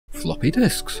Floppy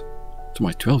disks. To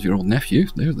my 12-year-old nephew,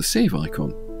 they're the save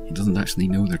icon. He doesn't actually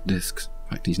know they're disks.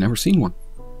 In fact, he's never seen one.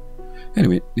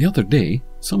 Anyway, the other day,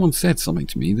 someone said something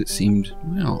to me that seemed,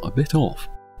 well, a bit off.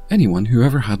 Anyone who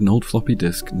ever had an old floppy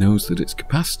disk knows that its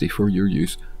capacity for your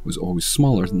use was always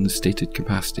smaller than the stated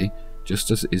capacity, just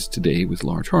as it is today with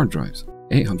large hard drives.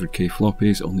 800k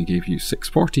floppies only gave you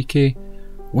 640k,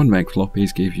 1 meg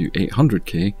floppies gave you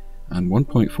 800k, and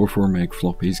 1.44 meg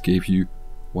floppies gave you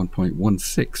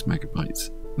 1.16 megabytes.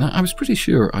 Now, I was pretty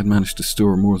sure I'd managed to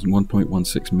store more than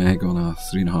 1.16 meg on a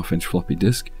 3.5-inch floppy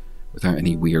disk without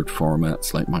any weird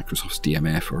formats like Microsoft's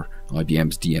DMF or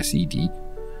IBM's DSED.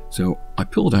 So I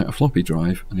pulled out a floppy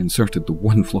drive and inserted the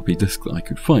one floppy disk that I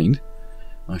could find.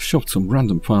 I shoved some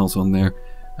random files on there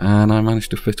and I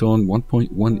managed to fit on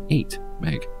 1.18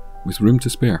 meg with room to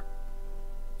spare.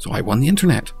 So I won the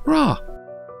internet! Hurrah!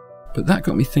 But that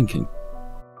got me thinking,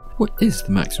 what is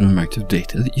the maximum amount of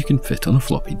data that you can fit on a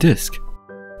floppy disk?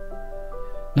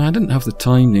 Now, I didn't have the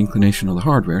time, the inclination or the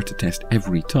hardware to test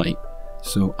every type,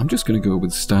 so I'm just going to go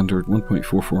with the standard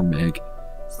 1.44 meg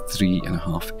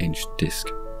 3.5-inch disk.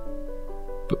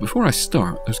 But before I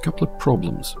start, there's a couple of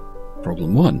problems.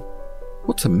 Problem 1.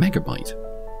 What's a megabyte?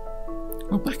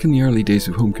 Well, back in the early days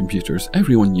of home computers,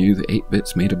 everyone knew that 8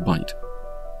 bits made a byte.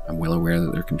 I'm well aware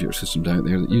that there are computer systems out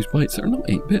there that use bytes that are not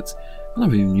 8 bits, and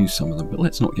I've even used some of them, but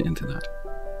let's not get into that.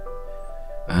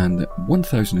 And that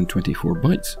 1024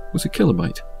 bytes was a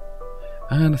kilobyte,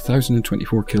 and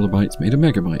 1024 kilobytes made a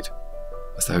megabyte,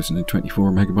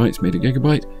 1024 megabytes made a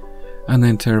gigabyte, and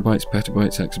then terabytes,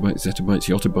 petabytes, exabytes, zettabytes,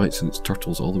 yottabytes, and its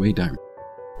turtles all the way down.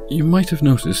 You might have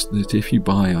noticed that if you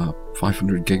buy a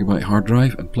 500 gigabyte hard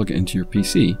drive and plug it into your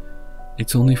PC,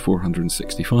 it's only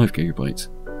 465 gigabytes.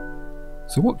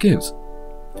 So what gives?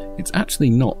 It's actually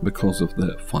not because of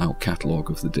the file catalogue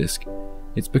of the disk,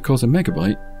 it's because a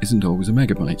megabyte isn't always a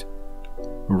megabyte.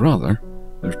 Or rather,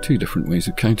 there are two different ways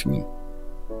of counting them.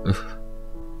 Ugh.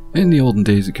 In the olden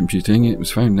days of computing, it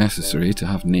was found necessary to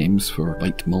have names for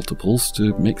byte multiples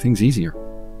to make things easier.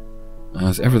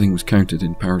 As everything was counted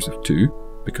in powers of 2,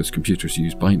 because computers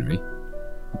use binary,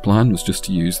 the plan was just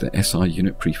to use the SI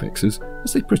unit prefixes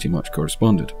as they pretty much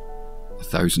corresponded.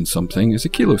 1000 something is a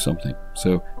kilo something,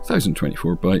 so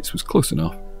 1024 bytes was close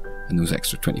enough, and those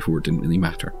extra 24 didn't really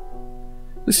matter.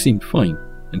 This seemed fine,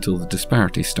 until the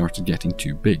disparity started getting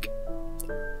too big.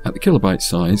 At the kilobyte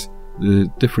size,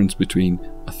 the difference between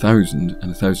 1000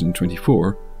 and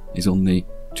 1024 is only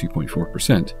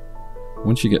 2.4%.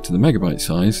 Once you get to the megabyte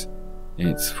size,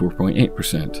 it's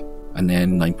 4.8%, and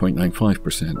then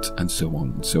 9.95%, and so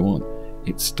on and so on.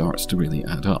 It starts to really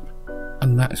add up.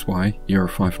 And that is why your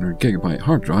 500 gigabyte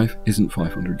hard drive isn't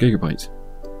 500 gigabytes.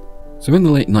 So in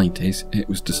the late 90s, it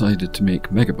was decided to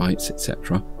make megabytes,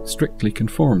 etc. strictly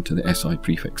conform to the SI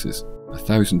prefixes.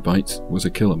 1000 bytes was a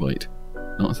kilobyte,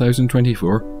 not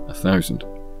 1024, 1000.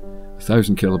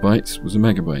 1000 kilobytes was a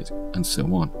megabyte, and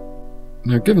so on.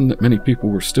 Now, given that many people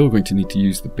were still going to need to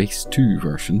use the base 2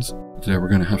 versions, there were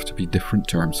going to have to be different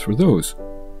terms for those.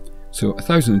 So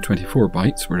 1024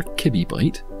 bytes were a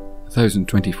kilobyte,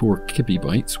 1024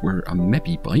 kilobytes were a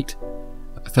megabyte,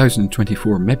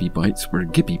 1024 megabytes were a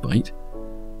gigabyte,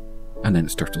 and then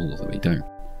it's turtled all the way down.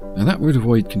 Now that would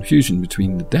avoid confusion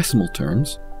between the decimal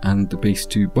terms and the base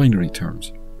 2 binary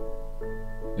terms.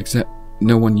 Except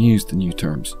no one used the new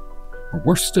terms, or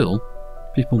worse still,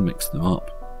 people mixed them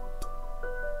up.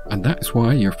 And that is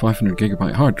why your 500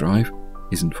 gigabyte hard drive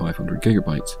isn't 500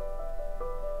 gigabytes.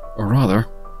 Or rather,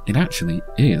 it actually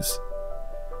is.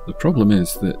 The problem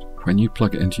is that when you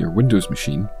plug it into your Windows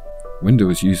machine,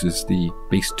 Windows uses the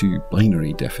base 2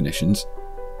 binary definitions,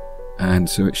 and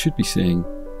so it should be saying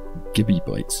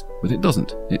gigabytes, but it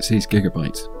doesn't, it says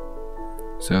gigabytes.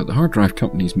 So the hard drive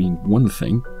companies mean one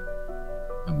thing,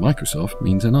 and Microsoft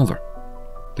means another.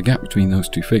 The gap between those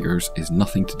two figures is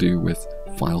nothing to do with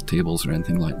file tables or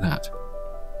anything like that.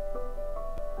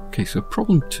 Okay, so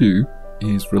problem 2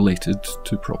 is related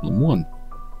to problem 1.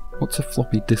 What's a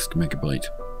floppy disk megabyte?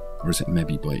 Or is it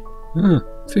megabyte?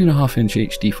 3.5-inch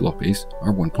HD floppies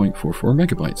are 1.44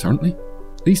 megabytes, aren't they?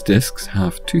 These disks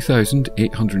have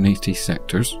 2,880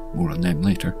 sectors, more on them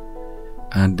later,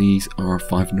 and these are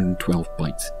 512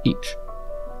 bytes each.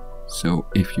 So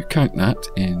if you count that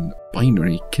in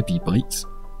binary kilobytes,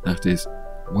 that is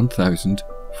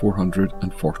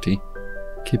 1,440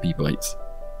 kilobytes.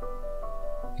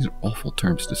 These are awful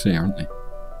terms to say, aren't they?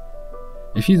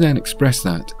 If you then express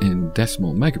that in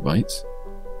decimal megabytes,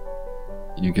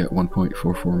 you get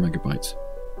 1.44 megabytes.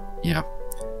 Yeah,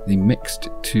 they mixed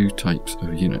two types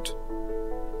of unit.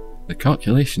 The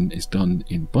calculation is done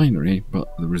in binary,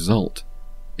 but the result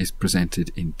is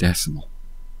presented in decimal.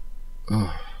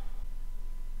 Oh.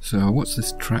 So what's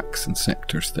this tracks and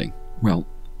sectors thing? Well,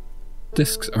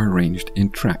 disks are arranged in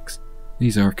tracks.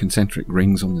 These are concentric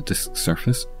rings on the disk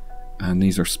surface, and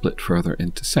these are split further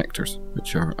into sectors,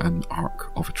 which are an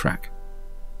arc of a track.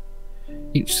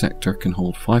 Each sector can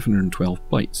hold 512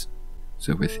 bytes.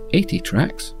 So with 80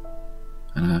 tracks,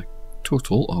 and a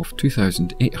total of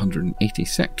 2,880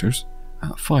 sectors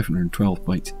at 512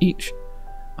 bytes each,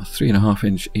 a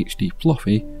 3.5-inch HD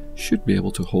Floppy should be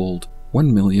able to hold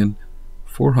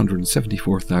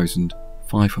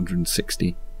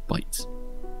 1,474,560 bytes.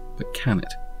 But can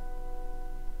it?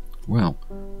 Well,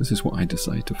 this is what I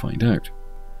decided to find out,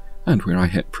 and where I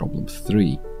hit problem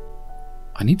 3.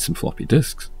 I need some floppy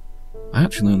disks. I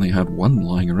actually only had one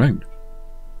lying around,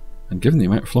 and given the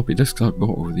amount of floppy disks I've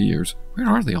bought over the years, where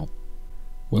are they all?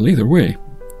 Well, either way,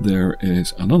 there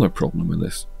is another problem with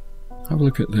this. Have a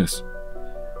look at this.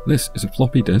 This is a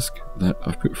floppy disk that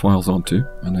I've put files onto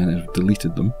and then I've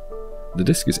deleted them. The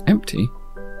disk is empty,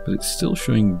 but it's still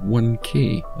showing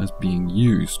 1K as being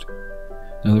used.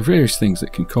 Now, there are various things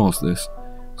that can cause this,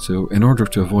 so in order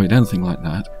to avoid anything like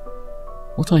that,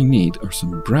 what I need are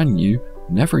some brand new,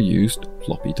 never used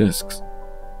floppy disks.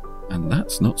 And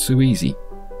that's not so easy.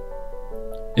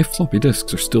 If floppy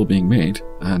disks are still being made,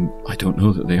 and I don't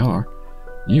know that they are,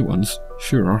 new ones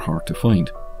sure are hard to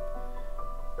find.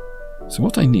 So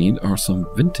what I need are some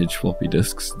vintage floppy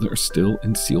disks that are still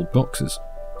in sealed boxes,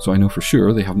 so I know for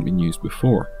sure they haven't been used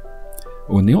before.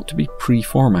 Oh, and they ought to be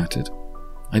pre-formatted.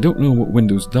 I don't know what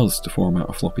Windows does to format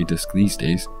a floppy disk these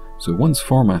days, so ones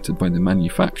formatted by the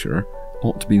manufacturer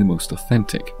ought to be the most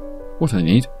authentic. What I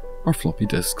need are floppy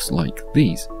disks like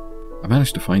these. I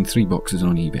managed to find 3 boxes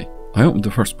on eBay. I opened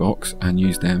the first box and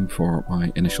used them for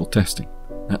my initial testing.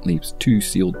 That leaves 2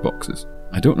 sealed boxes.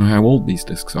 I don't know how old these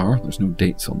disks are, there's no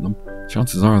dates on them.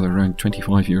 Chances are they're around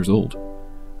 25 years old.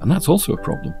 And that's also a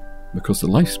problem, because the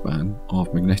lifespan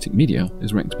of magnetic media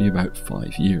is reckoned to be about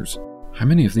 5 years. How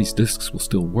many of these disks will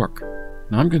still work?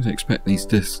 Now I'm going to expect these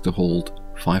disks to hold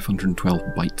 512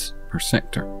 bytes per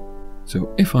sector.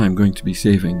 So if I'm going to be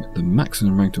saving the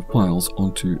maximum amount of files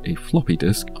onto a floppy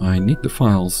disk, I need the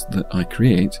files that I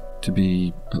create to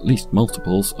be at least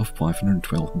multiples of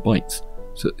 512 bytes,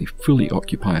 so that they fully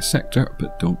occupy a sector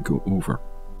but don't go over.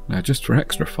 Now, just for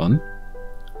extra fun,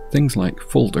 things like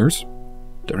folders,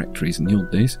 directories in the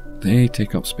old days, they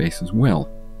take up space as well.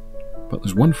 But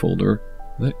there's one folder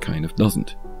that kind of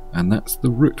doesn't, and that's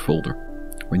the root folder,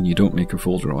 when you don't make a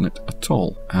folder on it at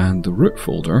all. And the root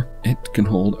folder, it can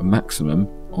hold a maximum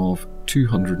of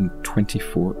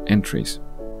 224 entries.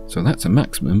 So that's a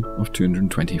maximum of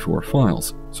 224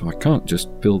 files. So I can't just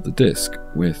fill the disk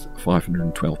with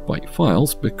 512 byte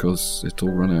files, because it'll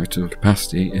run out of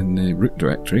capacity in the root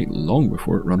directory long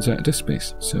before it runs out of disk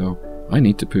space. So I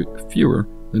need to put fewer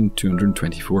than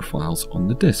 224 files on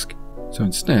the disk. So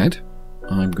instead,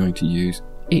 I'm going to use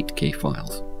 8K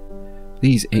files.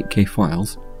 These 8K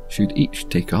files should each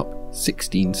take up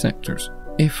 16 sectors.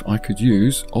 If I could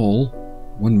use all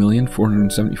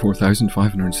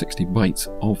 1,474,560 bytes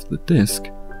of the disk,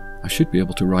 I should be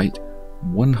able to write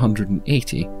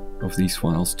 180 of these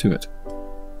files to it.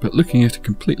 But looking at a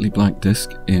completely blank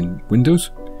disk in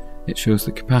Windows, it shows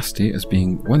the capacity as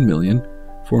being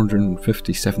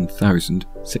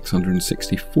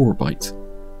 1,457,664 bytes.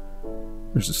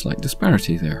 There's a slight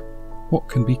disparity there. What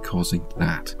can be causing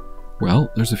that? Well,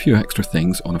 there's a few extra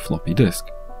things on a floppy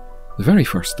disk. The very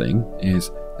first thing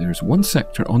is there's one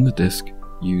sector on the disk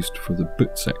used for the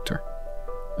boot sector,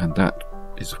 and that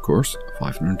is of course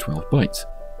 512 bytes.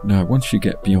 Now once you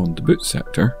get beyond the boot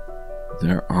sector,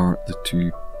 there are the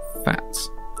 2 FATs.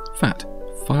 FAT,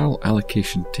 File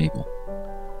Allocation Table.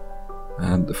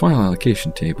 And the File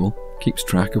Allocation Table keeps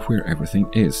track of where everything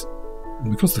is.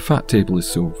 And because the FAT table is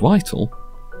so vital,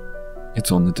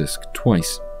 it's on the disk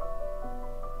twice.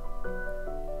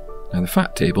 Now the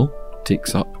FAT table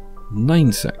takes up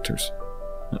 9 sectors.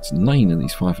 That's 9 of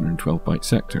these 512 byte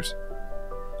sectors.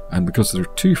 And because there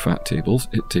are 2 FAT tables,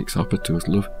 it takes up a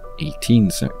total of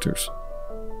 18 sectors.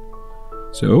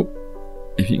 So,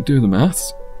 if you can do the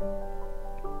maths,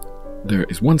 there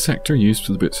is 1 sector used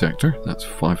for the boot sector, that's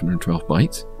 512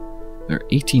 bytes. There are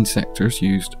 18 sectors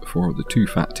used for the 2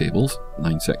 FAT tables,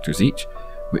 9 sectors each,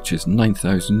 which is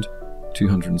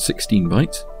 9,216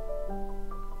 bytes.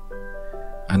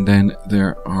 And then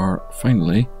there are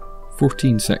finally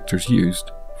 14 sectors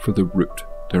used for the root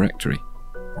directory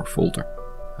or folder.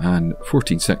 And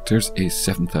 14 sectors is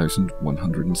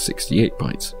 7,168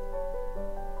 bytes.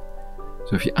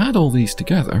 So if you add all these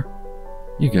together,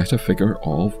 you get a figure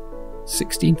of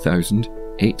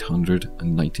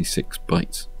 16,896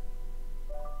 bytes.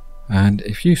 And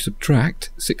if you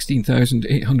subtract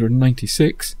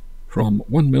 16,896 from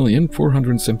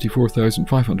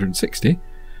 1,474,560,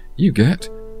 you get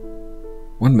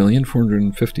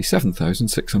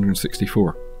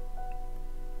 1,457,664.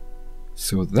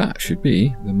 So that should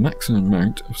be the maximum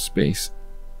amount of space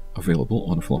available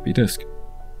on a floppy disk.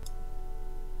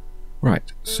 Right,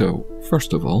 so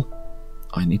first of all,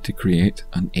 I need to create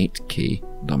an 8K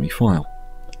dummy file.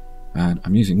 And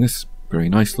I'm using this very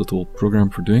nice little program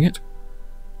for doing it.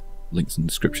 Links in the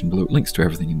description below, links to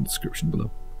everything in the description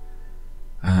below.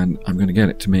 And I'm going to get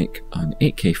it to make an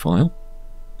 8K file.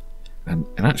 And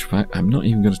in actual fact, I'm not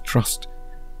even going to trust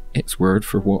its word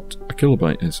for what a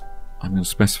kilobyte is. I'm going to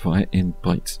specify it in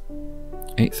bytes.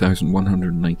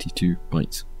 8,192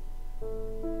 bytes.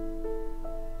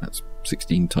 That's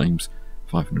 16 times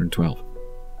 512.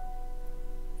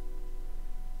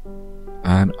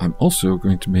 And I'm also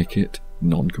going to make it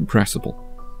non-compressible,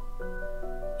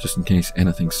 just in case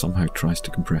anything somehow tries to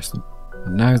compress them.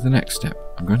 And now the next step,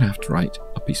 I'm going to have to write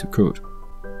a piece of code.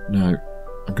 Now,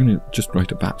 I'm going to just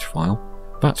write a batch file.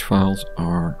 Batch files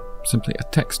are simply a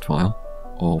text file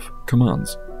of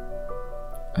commands.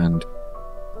 And,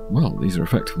 well, these are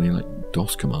effectively like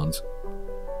DOS commands.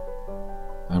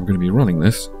 I'm going to be running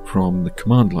this from the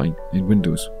command line in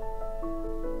Windows.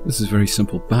 This is a very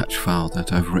simple batch file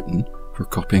that I've written for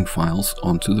copying files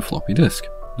onto the floppy disk.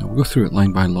 Now we'll go through it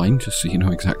line by line just so you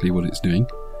know exactly what it's doing.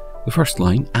 The first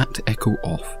line, @echo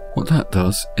off. What that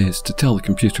does is to tell the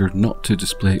computer not to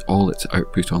display all its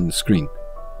output on the screen.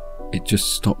 It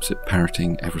just stops it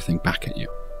parroting everything back at you.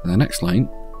 And the next line,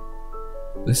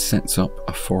 this sets up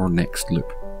a for next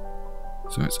loop.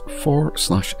 So it's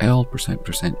for/L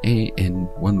 %%A in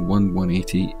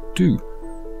 11182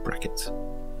 brackets.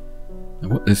 Now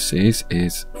what this says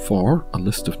is for a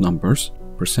list of numbers,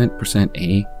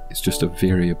 %%A is just a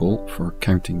variable for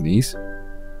counting these.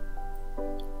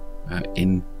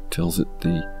 In tells it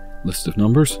the list of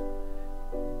numbers.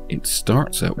 It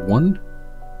starts at 1,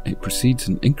 it proceeds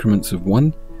in increments of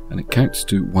 1, and it counts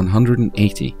to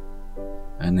 180.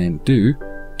 And then do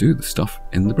the stuff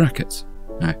in the brackets.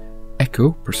 Now,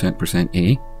 echo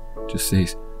 %%A just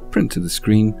says print to the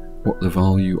screen what the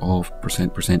value of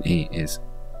 %%A is.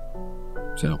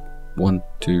 So 1,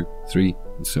 2, 3,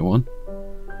 and so on.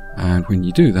 And when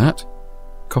you do that,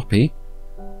 copy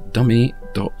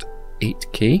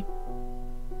dummy.8k.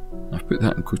 I've put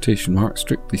that in quotation marks.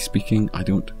 Strictly speaking, I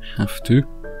don't have to.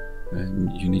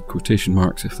 You need quotation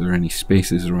marks if there are any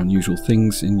spaces or unusual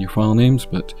things in your file names,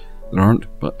 but there aren't,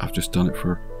 but I've just done it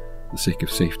for the sake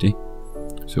of safety.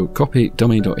 So copy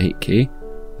dummy.8k,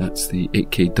 that's the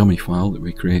 8k dummy file that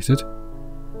we created.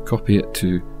 Copy it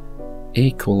to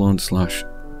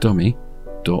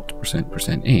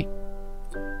a:/dummy.%%A.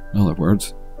 In other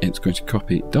words, it's going to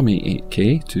copy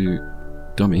dummy8k to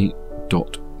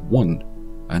dummy.1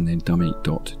 and then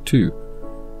dummy.2,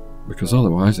 because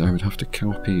otherwise I would have to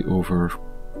copy over,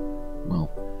 well,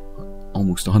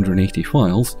 almost 180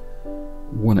 files,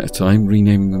 one at a time,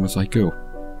 renaming them as I go.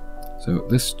 So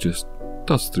this just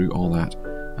does through all that.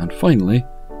 And finally,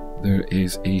 there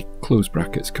is a close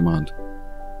brackets command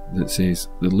that says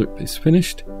the loop is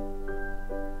finished.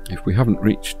 If we haven't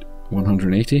reached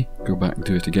 180, go back and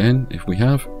do it again. If we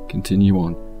have, continue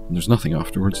on. And there's nothing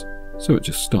afterwards, so it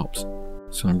just stops.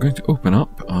 So I'm going to open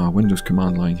up a Windows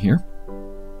command line here,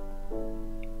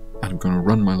 and I'm going to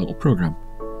run my little program.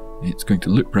 It's going to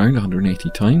loop round 180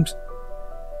 times.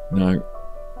 Now,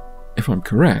 if I'm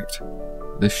correct,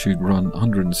 this should run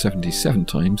 177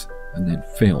 times and then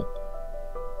fail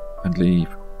and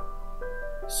leave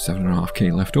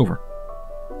 7.5k left over.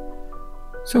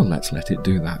 So let's let it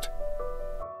do that.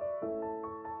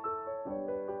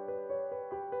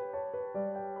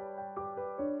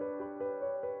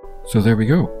 So there we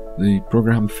go. The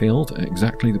program failed at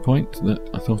exactly the point that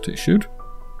I thought it should.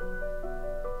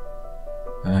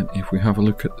 And if we have a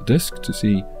look at the disk to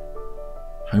see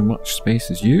how much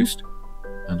space is used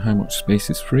and how much space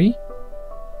is free,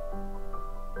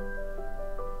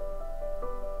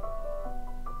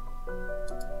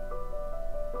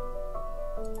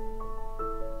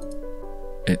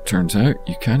 it turns out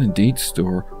you can indeed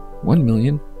store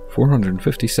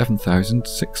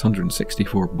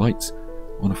 1,457,664 bytes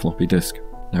on a floppy disk.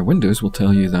 Now Windows will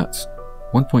tell you that's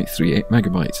 1.38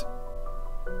 megabytes.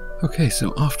 Okay,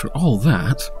 so after all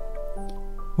that,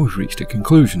 we've reached a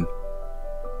conclusion.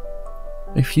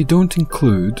 If you don't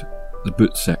include the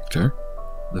boot sector,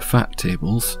 the FAT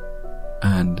tables,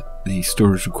 and the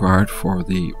storage required for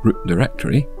the root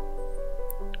directory,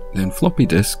 then floppy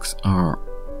disks are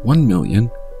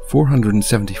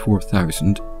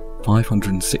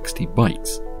 1,474,560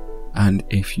 bytes. And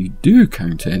if you do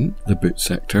count in the boot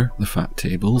sector, the FAT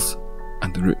tables,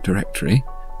 and the root directory,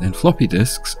 then floppy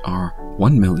disks are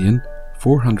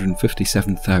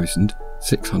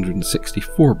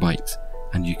 1,457,664 bytes,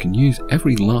 and you can use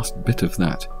every last bit of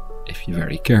that if you're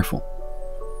very careful.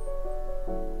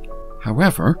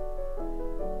 However,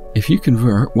 if you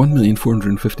convert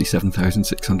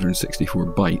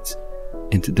 1,457,664 bytes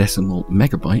into decimal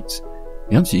megabytes,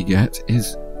 the answer you get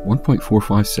is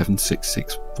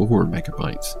 1.457664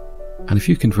 megabytes. And if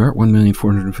you convert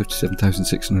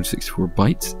 1,457,664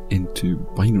 bytes into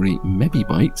binary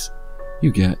megabytes,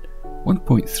 you get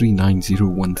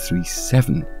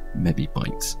 1.390137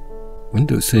 megabytes.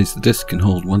 Windows says the disk can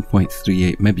hold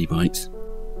 1.38 megabytes.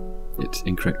 It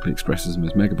incorrectly expresses them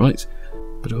as megabytes,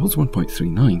 but it holds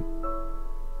 1.39.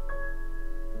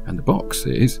 And the box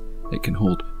says it can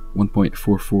hold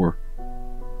 1.44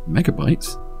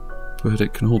 megabytes, but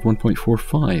it can hold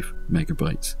 1.45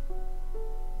 megabytes.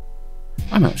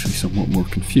 I'm actually somewhat more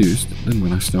confused than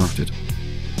when I started.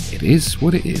 It is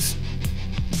what it is.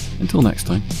 Until next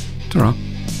time, ta-ra.